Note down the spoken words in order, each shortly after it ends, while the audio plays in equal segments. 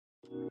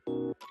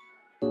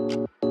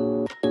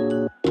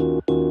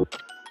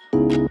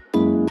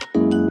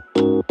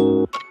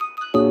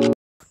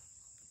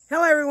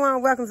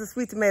welcome to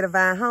Sweet Tomato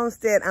Vine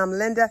Homestead. I'm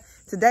Linda.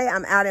 Today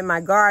I'm out in my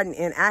garden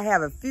and I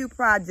have a few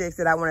projects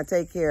that I want to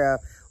take care of.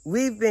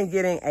 We've been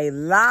getting a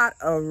lot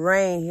of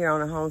rain here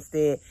on the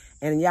homestead,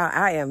 and y'all,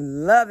 I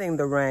am loving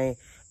the rain.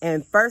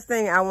 And first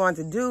thing I want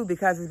to do,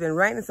 because it's been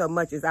raining so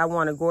much, is I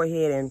want to go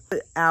ahead and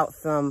put out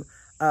some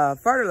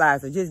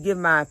fertilizer. Just give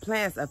my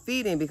plants a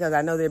feeding because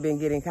I know they've been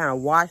getting kind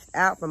of washed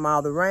out from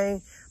all the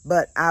rain.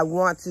 But I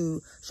want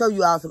to show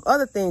you all some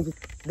other things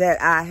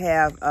that I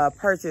have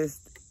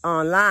purchased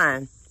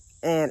online.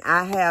 And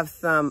I have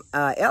some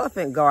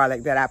elephant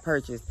garlic that I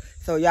purchased.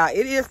 So y'all,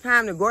 it is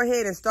time to go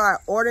ahead and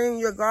start ordering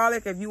your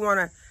garlic. If you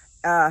want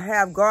to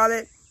have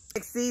garlic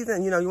next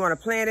season, you know, you want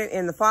to plant it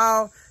in the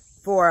fall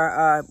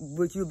for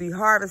which you'll be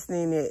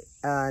harvesting it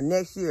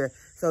next year.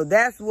 So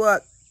that's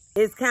what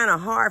it's kind of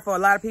hard for a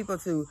lot of people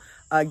to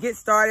get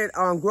started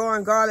on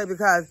growing garlic,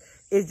 because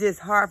it's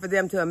just hard for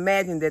them to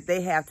imagine that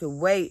they have to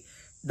wait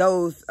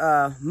those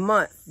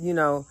months, you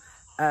know,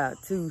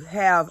 to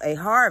have a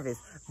harvest.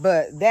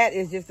 But that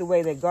is just the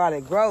way that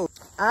garlic grows.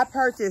 I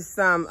purchased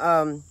some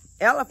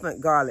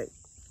elephant garlic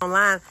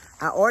online.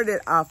 I ordered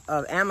it off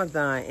of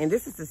Amazon, and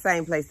this is the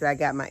same place that I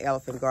got my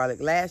elephant garlic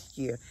last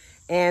year.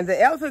 And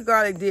the elephant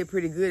garlic did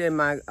pretty good in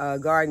my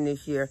garden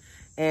this year,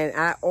 and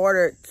I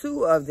ordered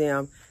 2 of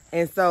them.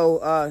 And so,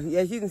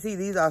 as you can see,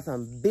 these are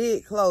some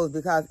big cloves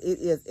because it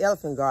is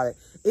elephant garlic.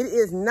 It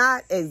is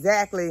not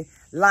exactly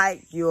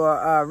like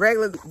your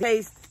regular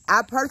paste.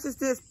 I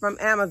purchased this from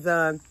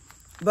Amazon,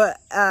 but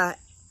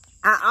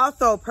I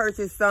also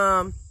purchased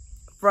some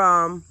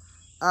from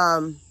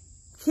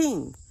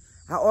King.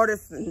 I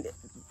ordered some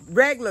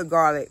regular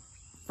garlic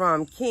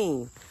from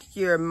King.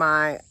 Here,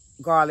 my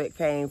garlic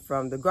came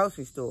from the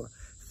grocery store.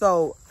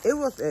 So it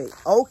was a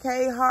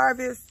okay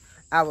harvest.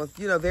 I was,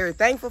 you know, very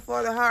thankful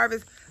for the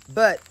harvest,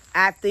 but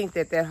I think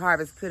that that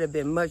harvest could have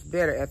been much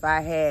better if I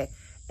had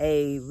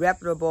a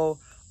reputable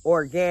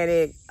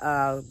organic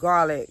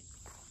garlic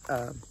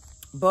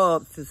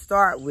bulb to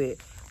start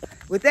with.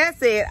 With that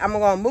said, I'm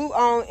going to move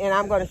on, and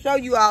I'm going to show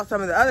you all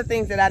some of the other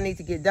things that I need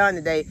to get done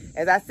today.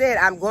 As I said,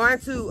 I'm going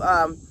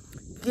to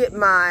get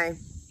my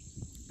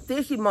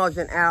fish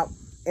emulsion out,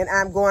 and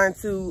I'm going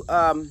to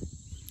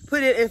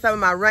put it in some of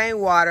my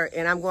rainwater,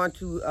 and I'm going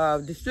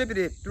to distribute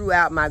it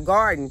throughout my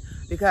garden,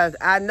 because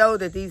I know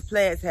that these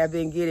plants have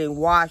been getting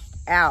washed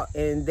out,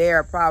 and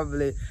they're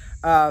probably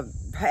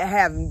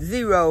have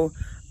zero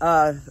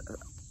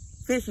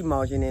fish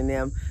emulsion in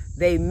them.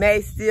 They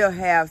may still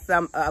have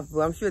some,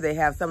 well, I'm sure they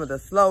have some of the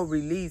slow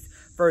release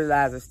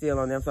fertilizer still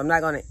on them. So I'm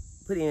not going to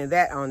put any of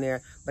that on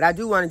there. But I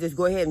do want to just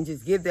go ahead and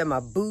just give them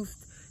a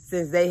boost,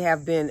 since they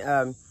have been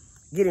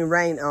getting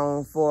rain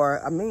on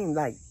for, I mean,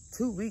 like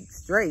 2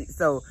 weeks straight.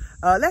 So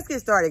let's get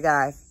started,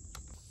 guys.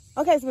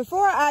 Okay, so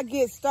before I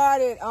get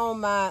started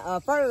on my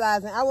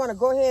fertilizing, I want to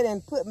go ahead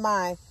and put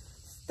my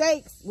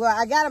stakes. Well,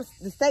 I got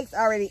the stakes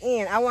already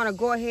in. I want to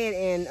go ahead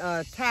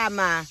and tie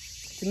my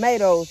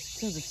tomatoes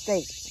to the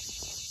stakes.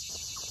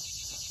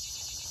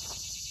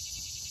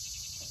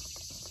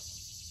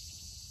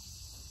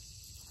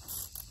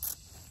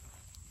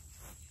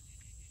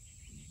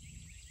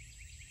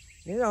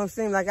 It don't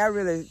seem like I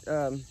really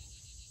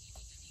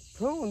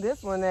pruned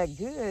this one that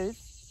good.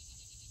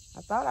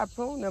 I thought I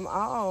pruned them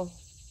all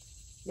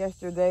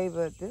yesterday,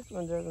 but this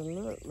one doesn't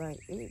look like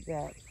it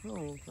got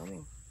pruned. So I'm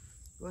gonna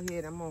go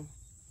ahead, I'm gonna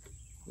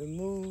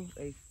remove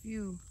a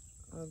few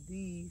of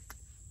these.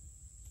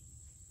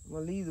 I'm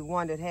gonna leave the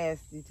one that has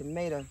the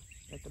tomato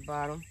at the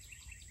bottom.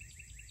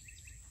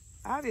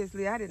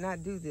 Obviously, I did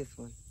not do this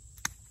one.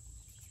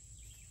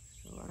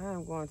 So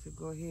I'm going to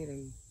go ahead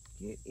and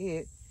get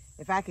it.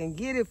 If I can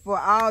get it for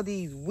all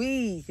these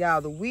weeds, y'all,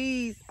 the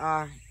weeds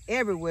are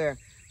everywhere.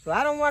 So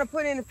I don't want to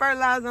put any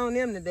fertilizer on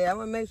them today. I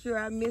want to make sure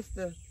I miss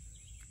the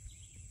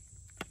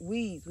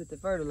weeds with the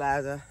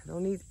fertilizer.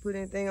 Don't need to put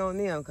anything on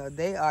them because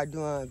they are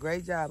doing a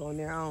great job on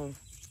their own.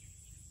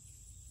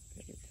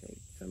 Okay, take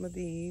some of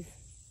these.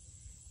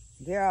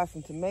 There are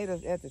some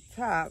tomatoes at the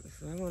top,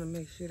 so I want to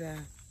make sure that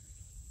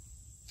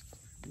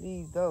I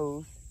leave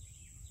those.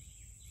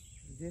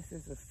 This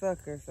is a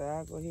sucker, so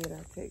I'll go ahead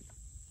and take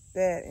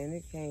that, and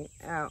it came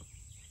out.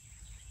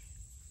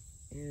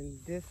 And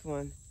this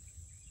one,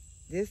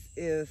 this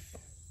is,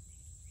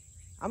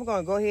 I'm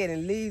gonna go ahead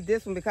and leave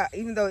this one, because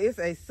even though it's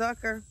a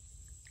sucker,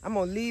 I'm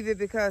gonna leave it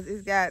because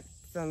it's got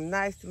some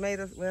nice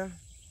tomatoes. Well,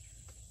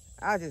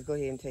 I'll just go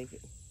ahead and take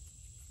it.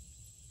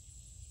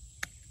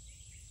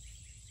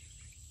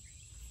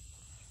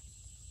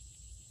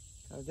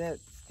 So that's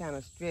kind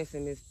of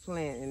stressing this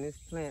plant, and this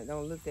plant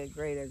don't look that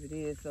great as it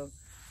is. So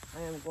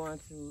I am going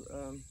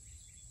to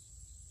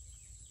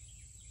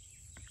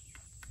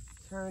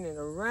turn it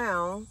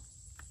around,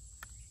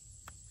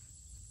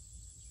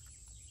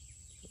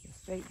 put the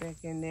stake back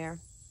in there,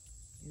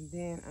 and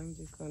then I'm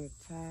just going to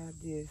tie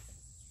this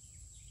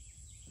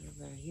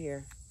right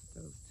here,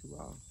 those 2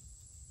 off.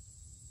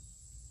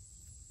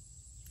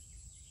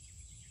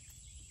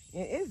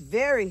 And it's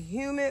very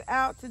humid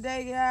out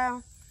today,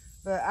 y'all,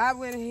 but I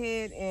went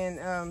ahead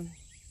and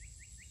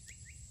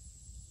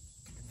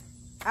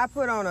I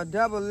put on a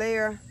double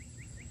layer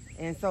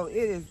And so it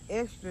is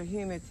extra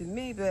humid to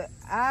me, but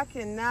I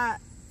cannot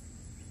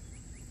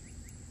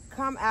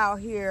come out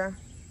here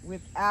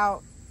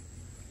without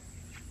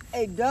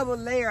a double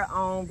layer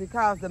on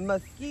because the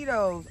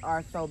mosquitoes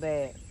are so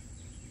bad.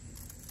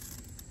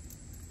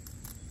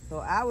 So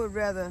I would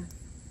rather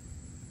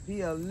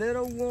be a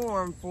little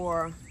warm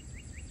for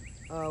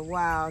a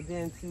while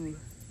than to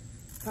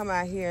come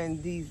out here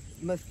and these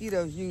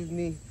mosquitoes use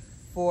me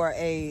for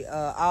a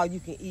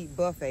all-you-can-eat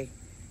buffet.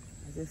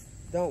 I just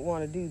don't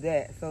want to do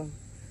that. So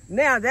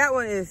now that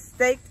one is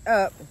staked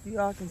up. If you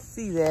all can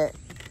see that,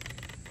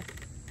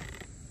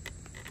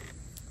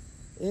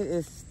 it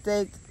is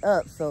staked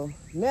up. So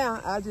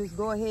now I just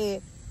go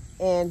ahead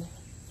and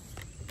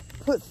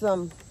put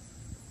some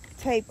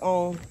tape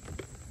on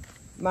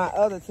my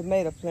other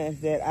tomato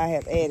plants that I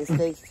have added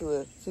stakes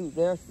to it too.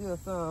 There are still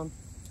some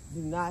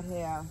do not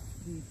have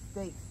these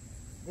stakes.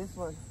 This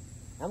one,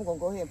 I'm gonna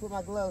go ahead and put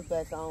my gloves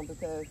back on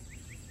because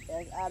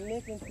as I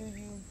mentioned to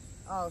you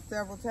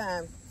several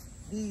times,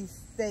 these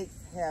stakes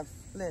have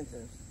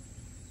splinters.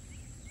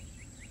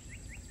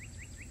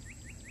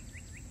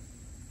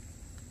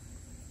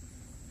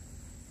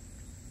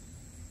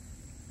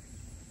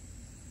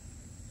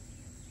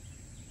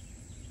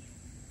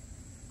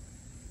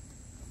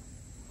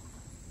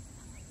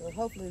 So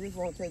hopefully this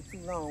won't take too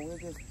long.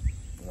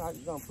 I'm not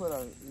gonna put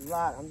a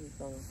lot. I'm just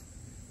gonna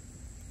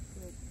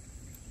put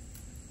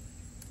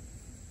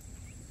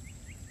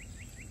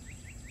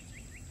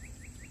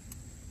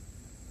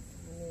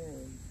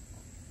and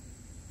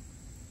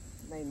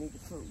may need to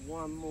put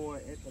one more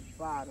at the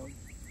bottom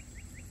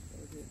so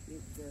that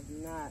it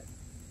does not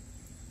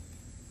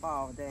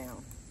fall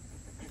down.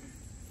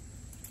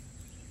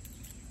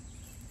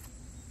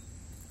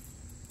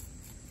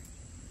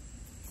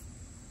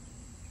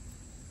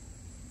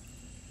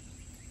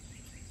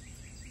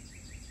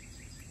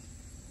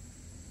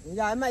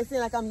 Yeah, it might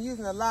seem like I'm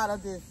using a lot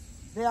of this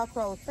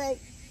Velcro tape,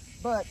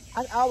 but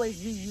I always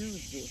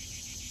reuse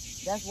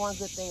this. That's one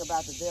good thing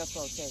about the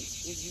Velcro tape.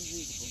 It's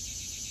reusable.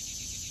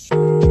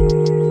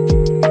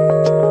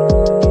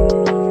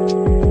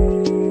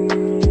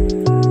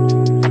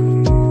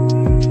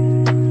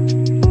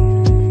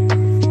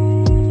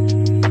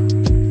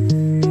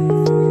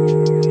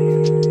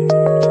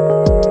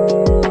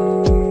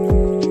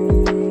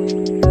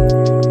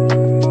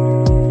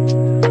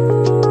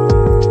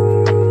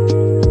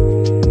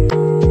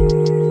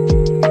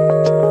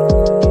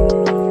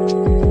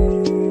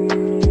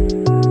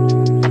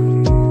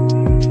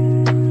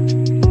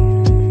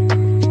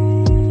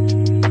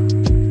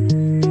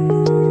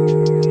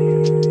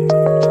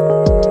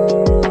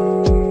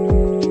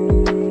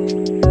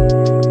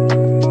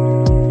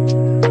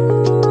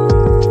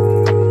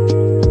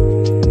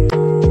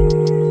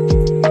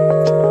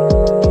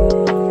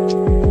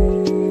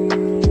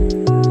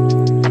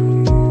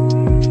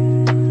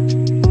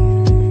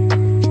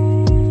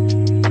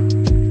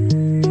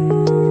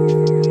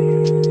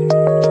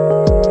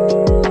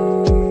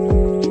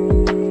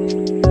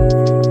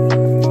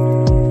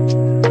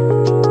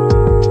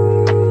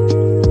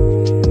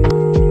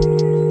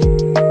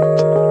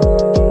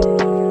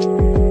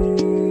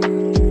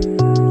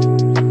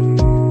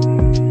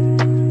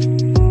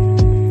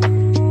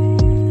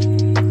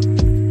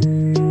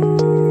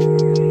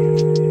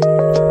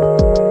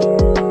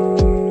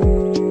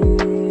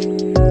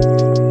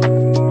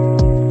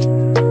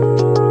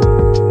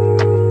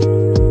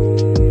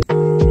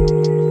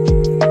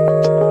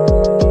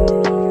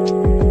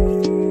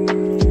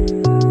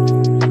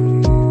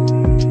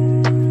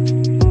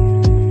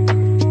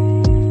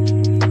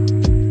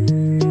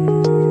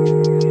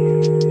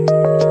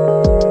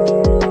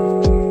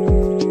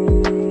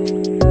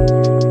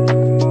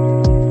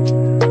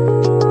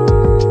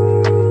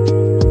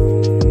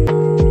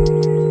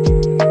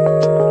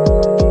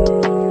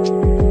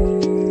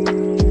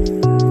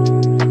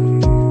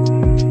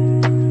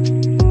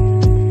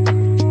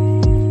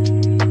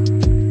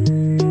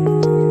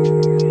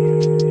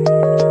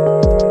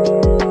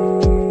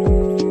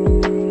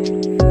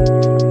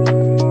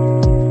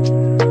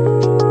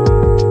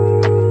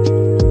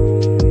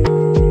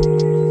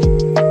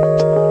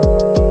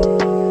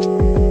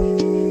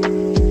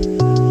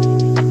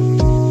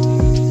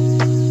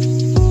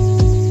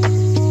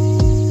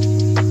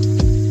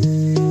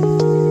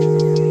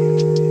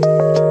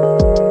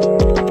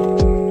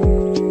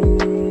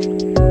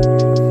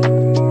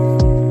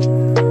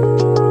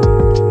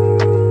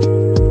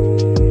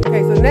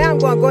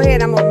 Go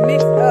ahead, I'm gonna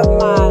mix up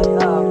my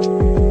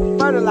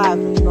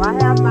fertilizer. So I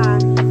have my,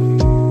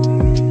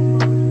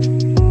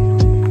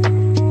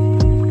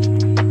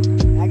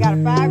 I got a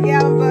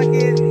 5-gallon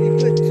bucket. You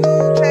put 2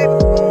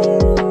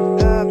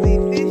 tablespoons of the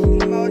fish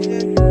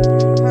emulsion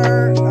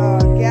per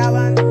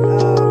gallon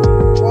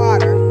of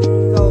water.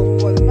 So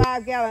for the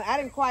 5-gallon, I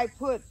didn't quite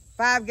put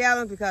 5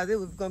 gallons because it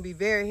was gonna be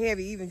very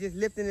heavy, even just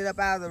lifting it up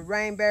out of the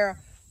rain barrel.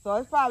 So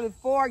it's probably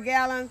 4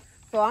 gallons.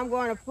 So I'm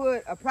going to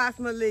put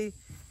approximately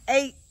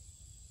 8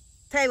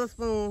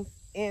 tablespoons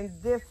in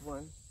this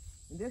one.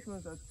 And this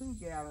one's a 2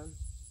 gallon.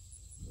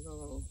 We're gonna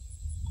go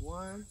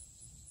 1,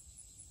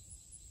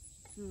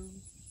 2,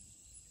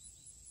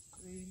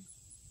 3,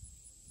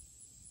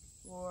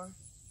 4,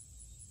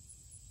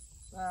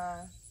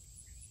 5,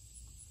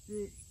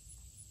 6,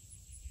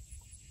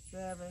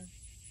 7,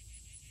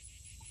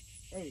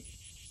 8.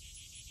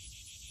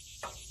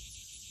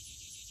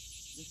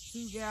 Just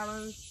 2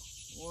 gallons.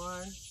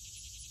 1,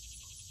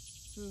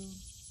 2,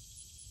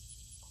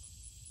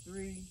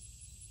 3,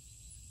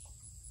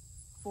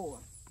 4.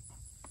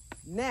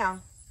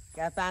 Now,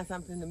 gotta find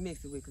something to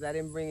mix it with because I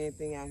didn't bring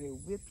anything out here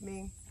with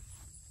me.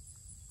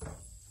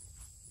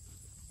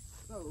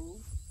 So,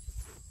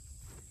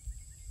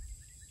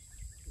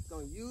 just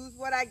gonna use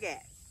what I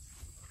got.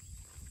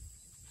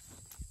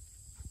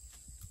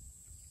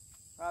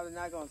 Probably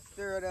not gonna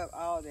stir it up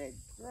all that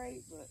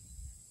great, but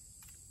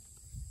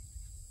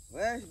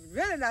well, it's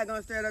really not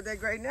gonna stir it up that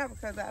great now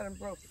because I done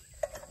broke it.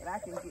 But I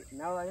can get,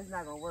 no, it's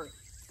not gonna work.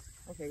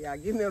 Okay, y'all,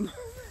 give me a moment.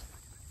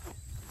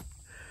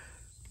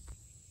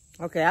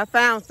 Okay, I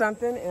found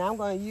something and I'm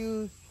gonna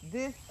use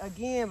this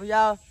again, but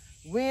y'all,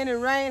 wind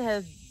and rain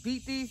has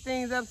beat these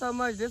things up so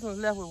much, this one's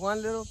left with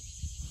one little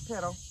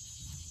petal.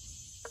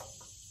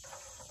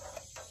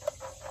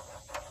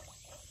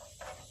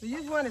 So you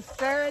just wanna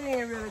stir it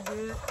in really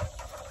good,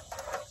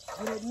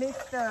 get it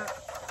mixed up.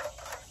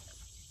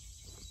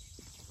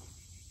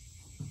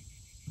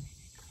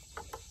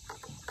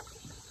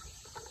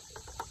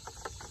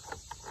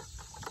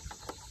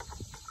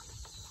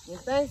 And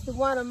thanks to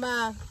one of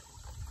my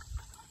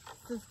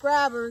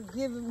subscribers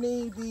giving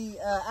me the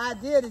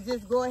idea to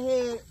just go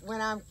ahead when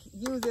I'm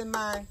using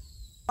my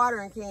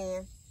watering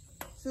can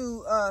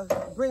to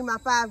bring my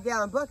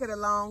 5-gallon bucket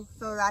along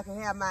so that I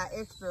can have my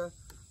extra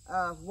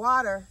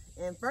water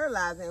and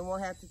fertilizer and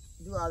won't have to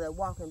do all that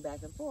walking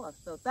back and forth.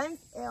 So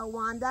thanks, El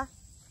Wanda.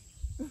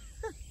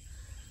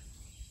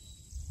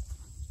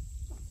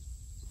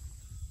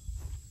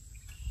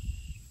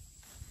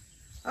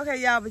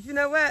 Okay, y'all, but you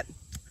know what?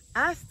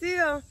 I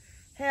still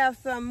have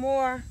some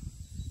more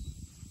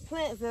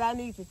plants that I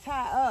need to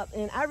tie up,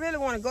 and I really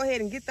want to go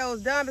ahead and get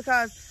those done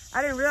because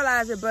I didn't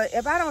realize it, but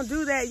if I don't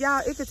do that,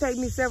 y'all, it could take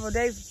me several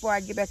days before I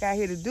get back out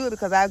here to do it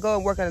because I go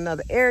and work in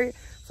another area.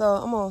 So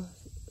I'm going to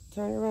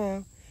turn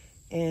around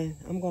and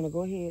I'm going to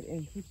go ahead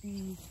and put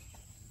these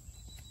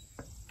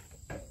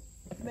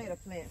tomato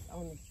plants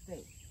on the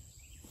stake.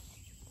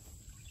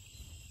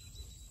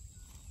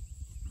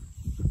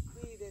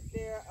 See that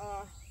there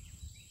are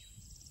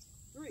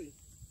 3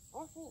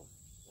 or 4.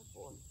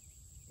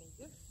 And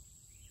just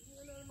give me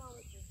another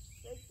moment to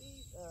shake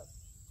these up.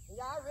 And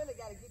y'all really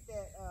got to get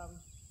that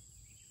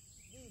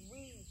these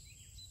weeds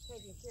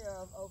taken care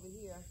of over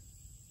here.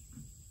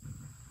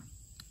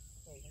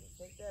 Okay, let me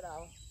take that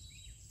off.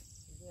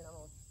 And then I'm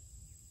gonna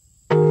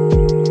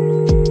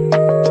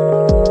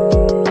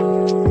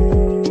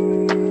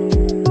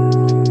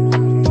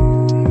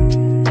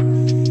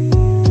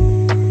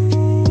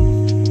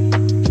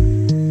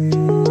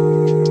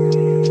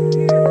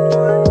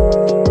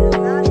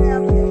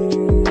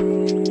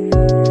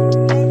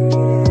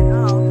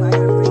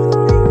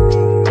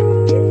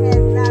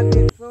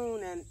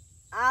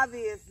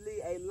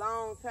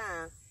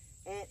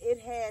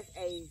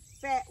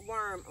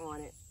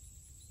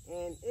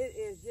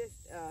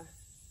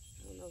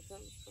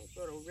some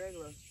sort of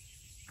regular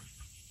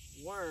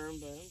worm,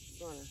 but I'm just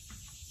gonna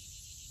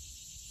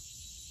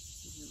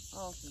get him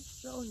off and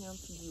show him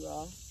to you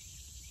all.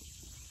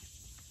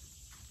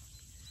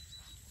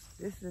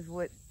 This is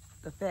what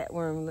the fat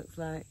worm looks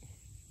like.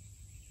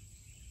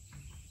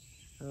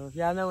 So if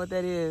y'all know what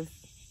that is,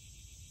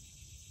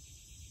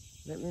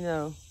 let me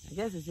know. I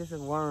guess it's just a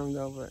worm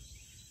though, but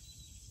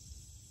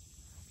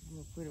I'm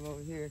gonna put him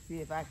over here and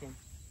see if I can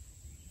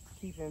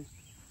keep him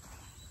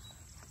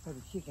for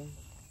the chicken.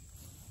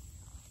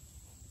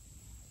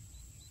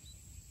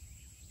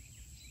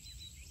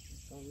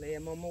 Gonna lay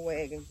him on my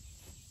wagon.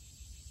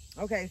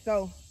 Okay,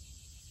 so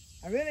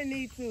I really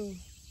need to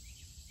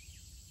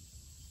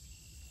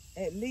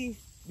at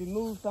least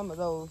remove some of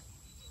those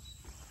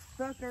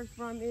suckers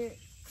from it.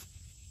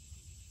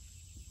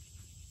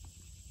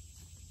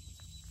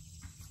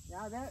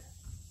 Now that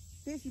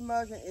fish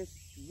emulsion is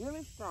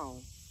really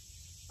strong.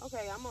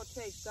 Okay, I'm gonna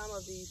take some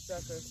of these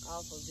suckers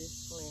off of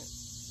this plant.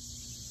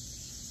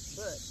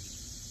 But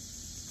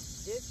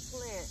this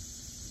plant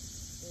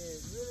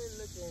is really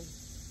looking,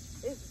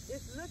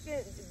 it's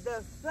looking,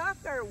 the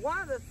sucker, one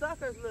of the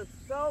suckers looks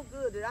so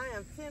good that I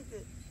am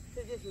tempted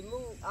to just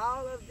remove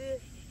all of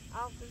this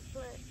off this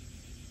plant.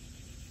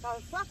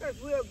 Because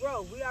suckers will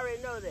grow, we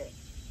already know that.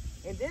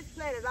 And this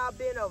plant is all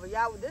bent over.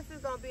 Y'all, this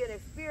is gonna be an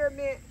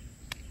experiment.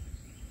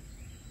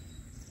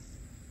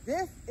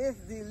 This is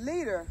the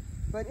leader,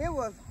 but it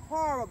was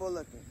horrible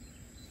looking.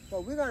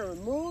 So we're gonna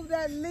remove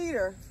that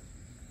leader.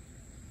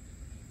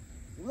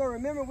 We're gonna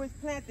remember which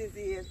plant this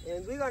is,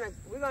 and we're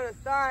gonna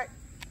start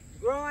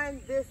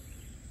growing this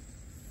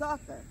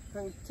sucker,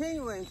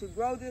 continuing to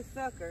grow this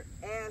sucker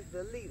as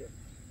the leader.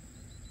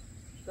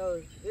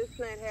 So this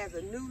plant has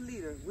a new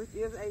leader, which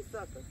is a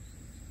sucker.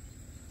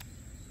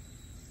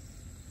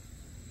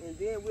 And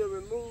then we'll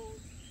remove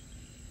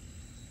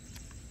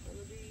some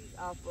of these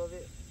off of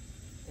it,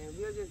 and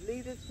we'll just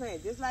leave this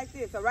plant just like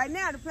this. So right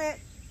now the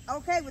plant,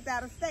 okay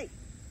without a stake.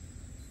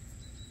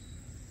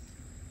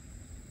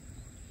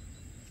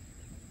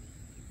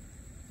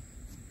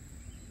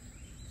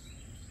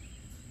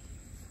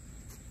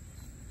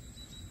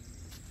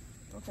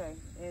 Okay,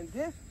 and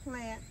this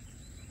plant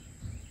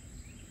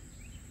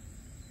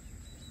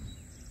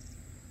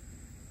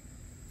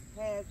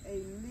has a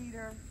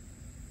leader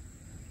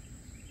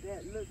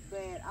that looks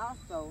bad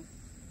also.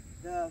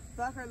 The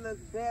sucker looks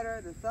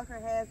better. The sucker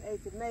has a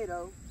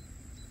tomato,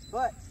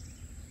 but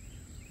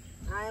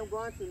I am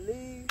going to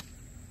leave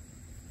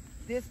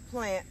this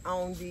plant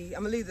on the,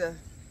 I'm gonna leave the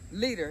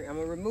leader. I'm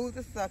gonna remove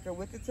the sucker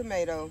with the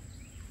tomato.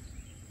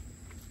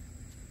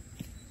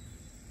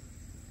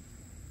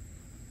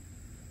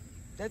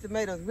 That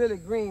tomato is really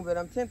green, but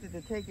I'm tempted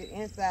to take it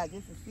inside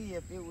just to see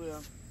if it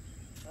will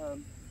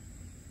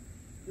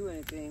do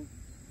anything.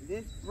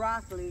 This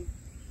broccoli is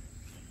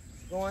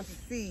going to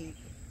seed,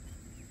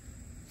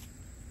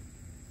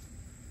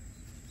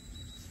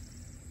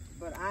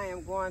 but I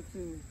am going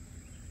to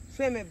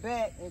trim it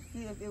back and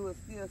see if it will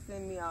still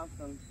send me off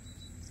some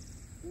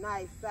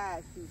nice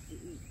side shoots to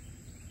eat.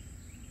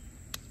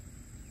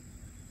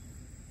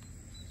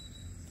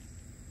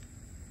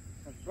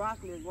 Because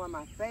broccoli is one of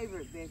my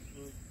favorite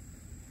vegetables,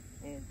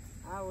 and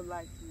I would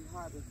like to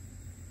harvest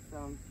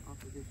some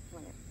off of this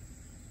plant.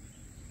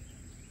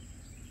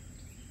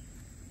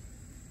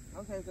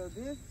 Okay, so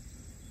this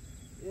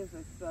is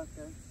a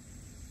sucker.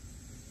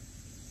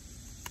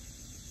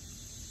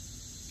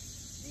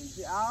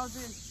 And all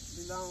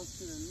this belongs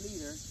to the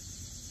leader.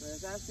 But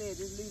as I said,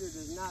 this leader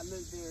does not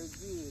look very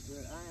good,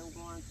 but I am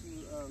going to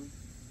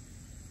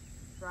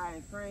try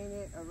and train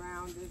it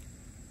around this.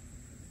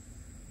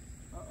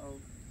 Uh-oh.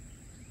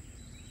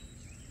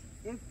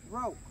 It's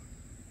broke.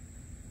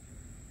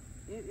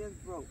 It is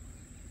broke.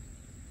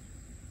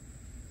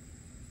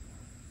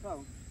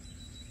 So,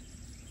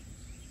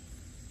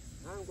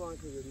 I'm going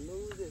to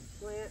remove this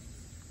plant.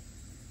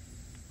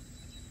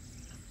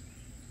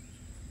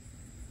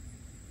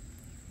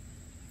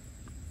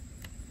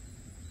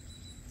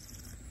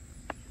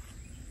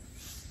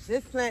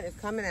 This plant is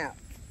coming out.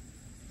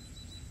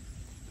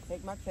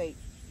 Take my tape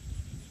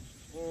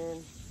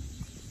and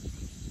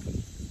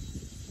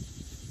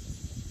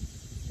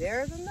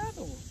there's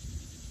another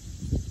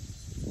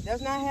one.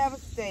 Does not have a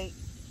stake.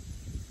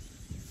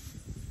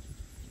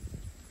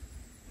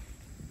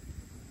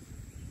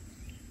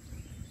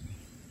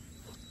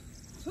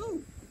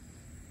 Two,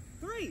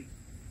 three.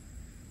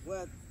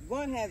 Well,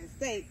 one has a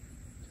stake,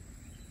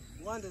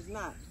 one does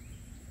not.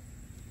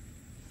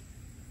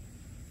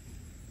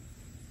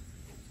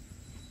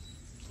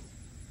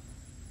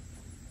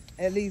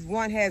 At least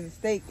one has a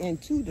stake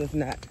and two does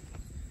not.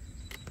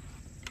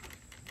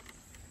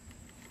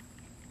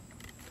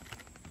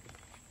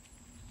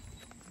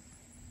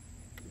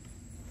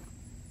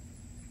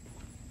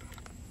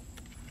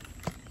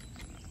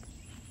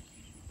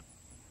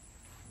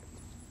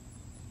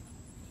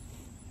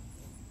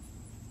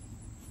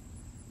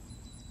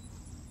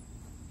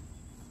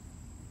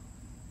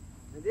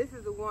 And this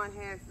is the one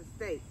has the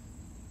stake.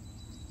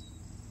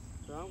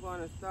 So I'm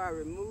going to start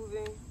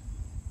removing.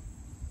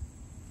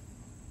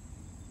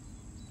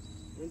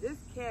 And this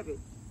cabbage,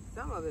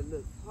 some of it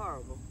looks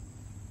horrible.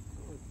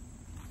 I'm going to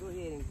go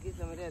ahead and get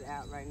some of that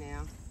out right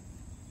now.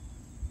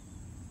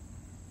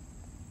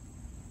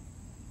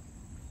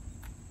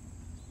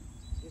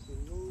 Just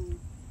remove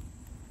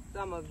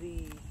some of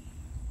these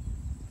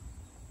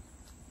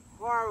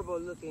horrible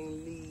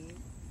looking leaves.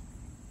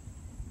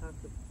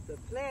 The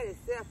plant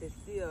itself is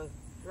still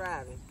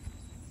thriving.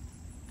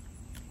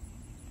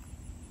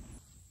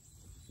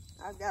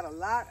 I've got a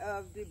lot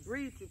of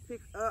debris to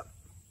pick up.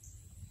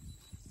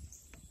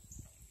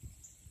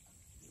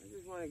 I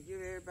just want to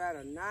give everybody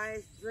a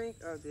nice drink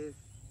of this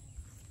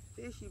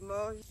fish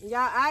emulsion.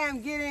 Y'all, I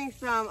am getting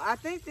some, I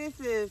think this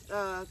is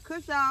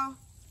cushaw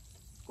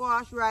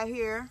squash right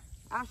here.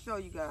 I'll show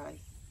you guys.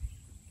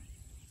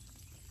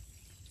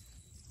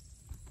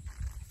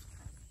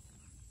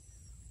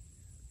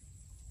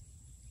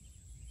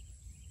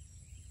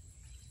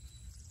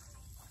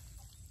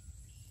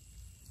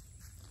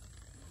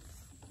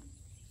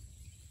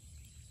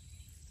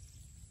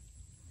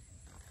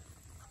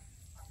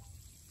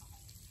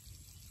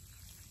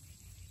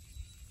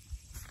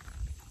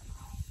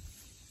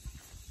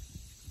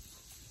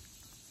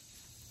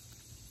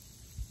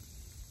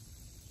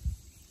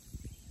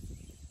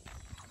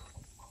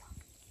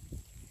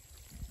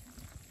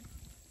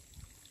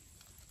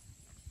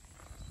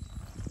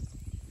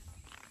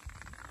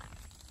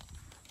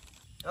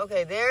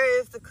 Okay,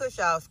 there is the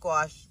cushaw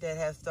squash that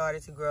has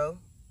started to grow.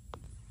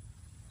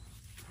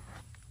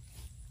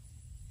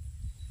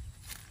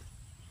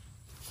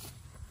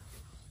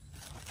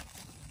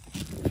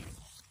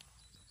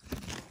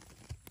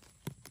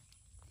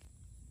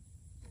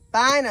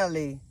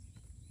 Finally,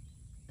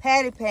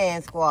 patty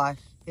pan squash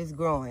is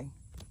growing.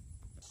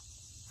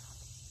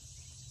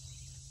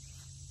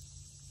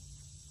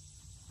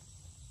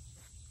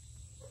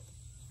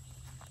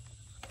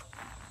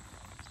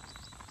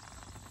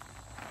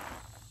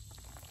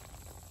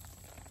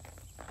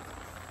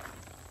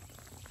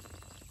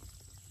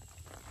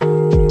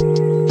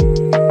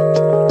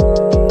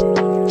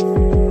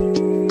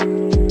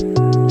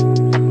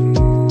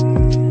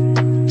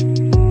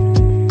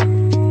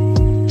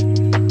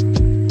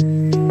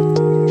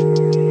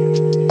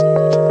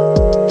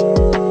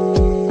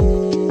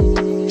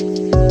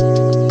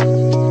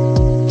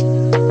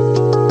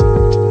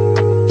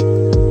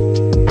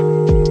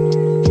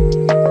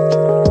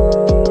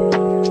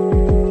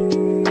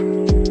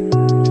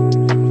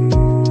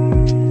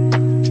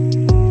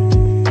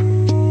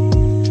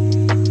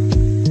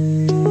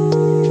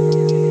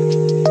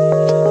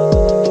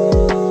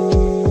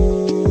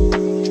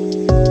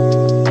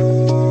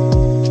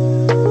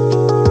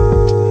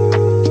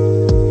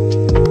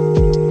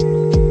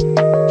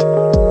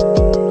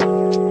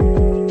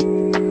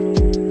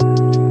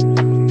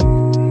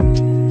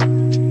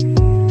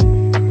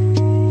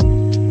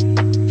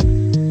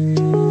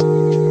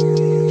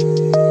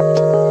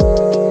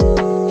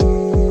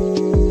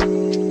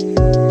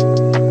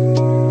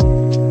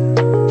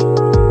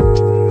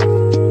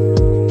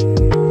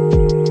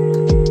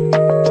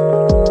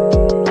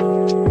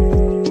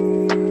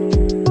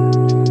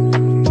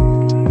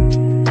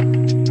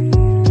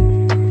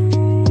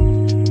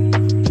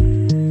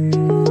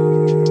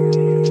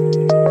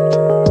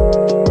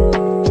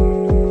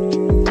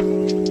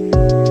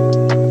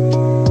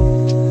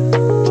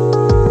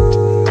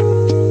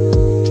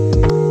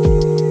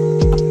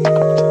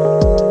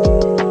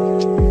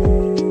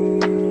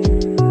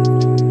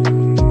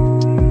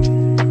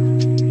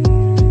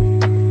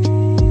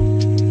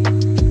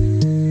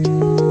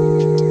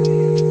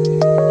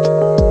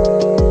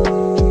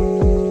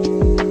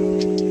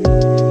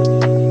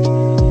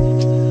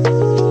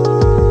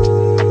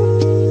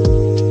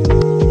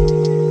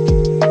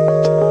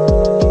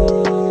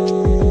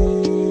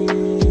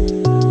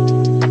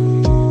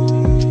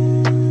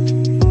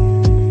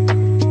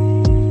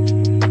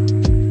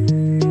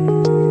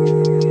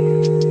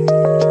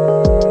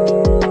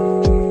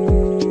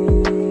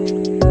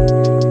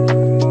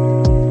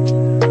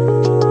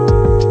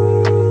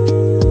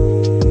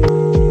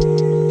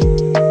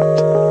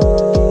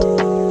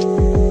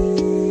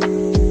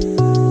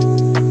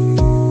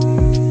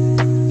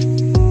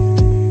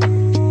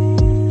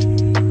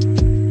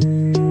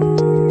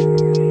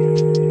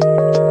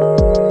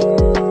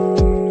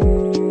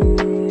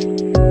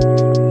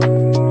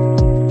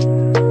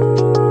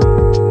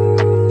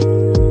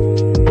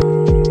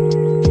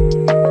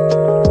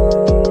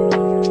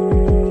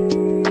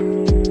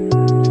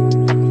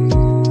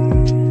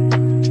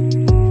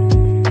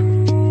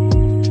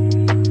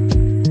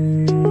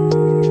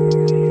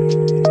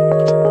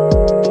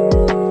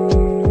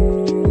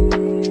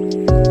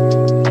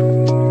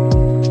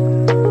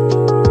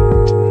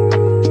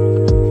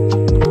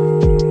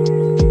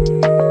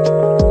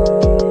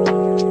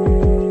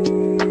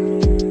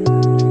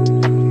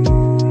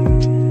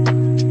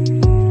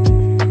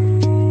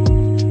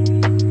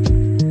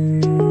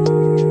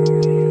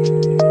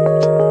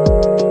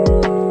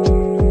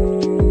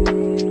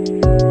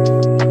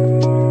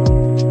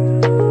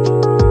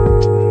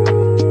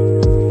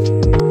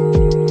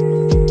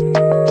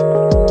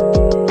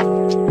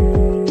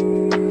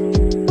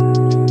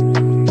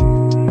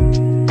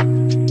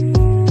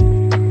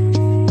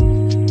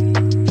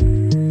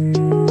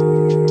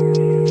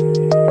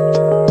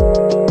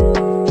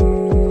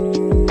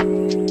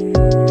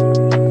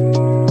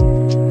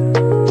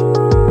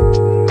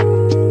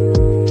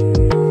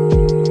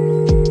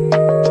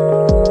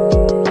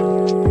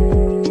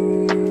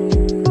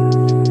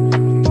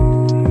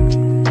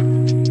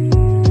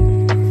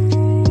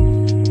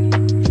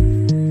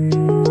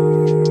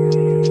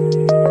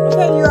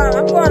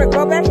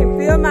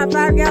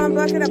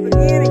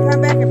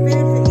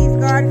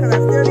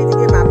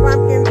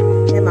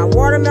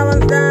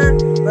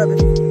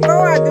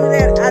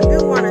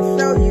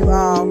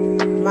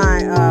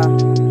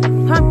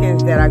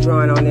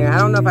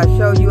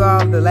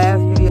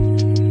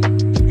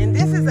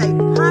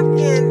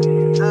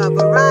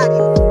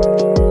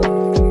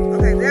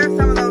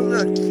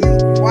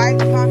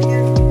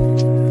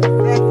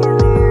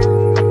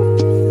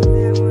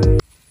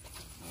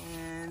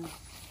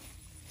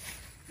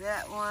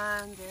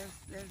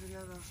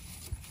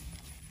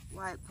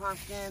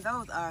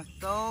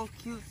 so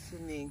cute to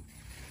me.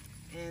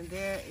 And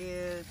there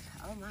is,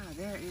 oh my,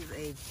 there is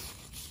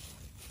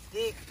a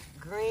big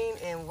green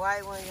and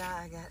white one, y'all.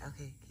 I got,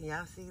 okay, can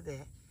y'all see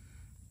that?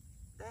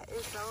 That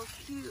is so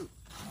cute.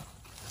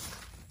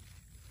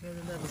 Here's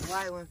another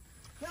white one.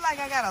 Feel like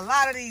I got a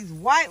lot of these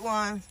white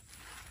ones.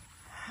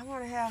 I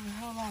want to have a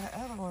whole lot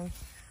of other ones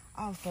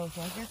also,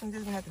 so I guess I'm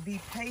just gonna have to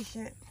be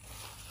patient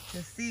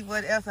to see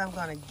what else I'm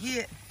gonna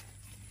get.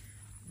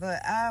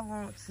 But I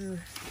want to,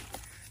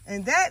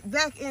 and that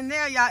back in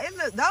there, y'all,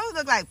 those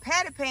look like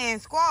patty pan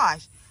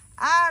squash.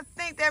 I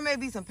think there may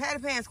be some patty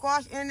pan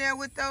squash in there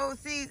with those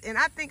seeds, and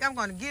I think I'm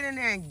gonna get in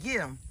there and get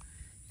them,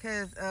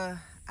 cause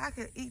I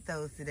could eat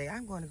those today.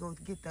 I'm gonna go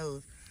get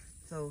those.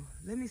 So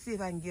let me see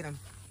if I can get them.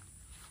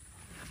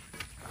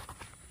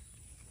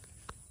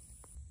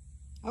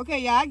 Okay,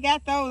 y'all, I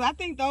got those. I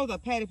think those are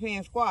patty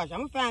pan squash. I'm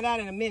gonna find out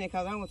in a minute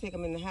because I'm gonna take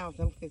them in the house.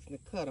 I'm fixing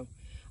to cut them.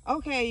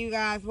 Okay, you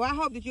guys. Well, I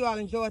hope that you all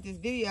enjoyed this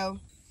video.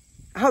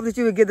 I hope that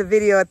you would give the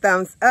video a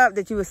thumbs up,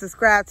 that you would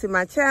subscribe to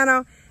my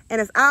channel. And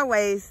as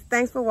always,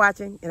 thanks for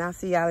watching, and I'll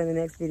see y'all in the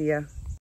next video.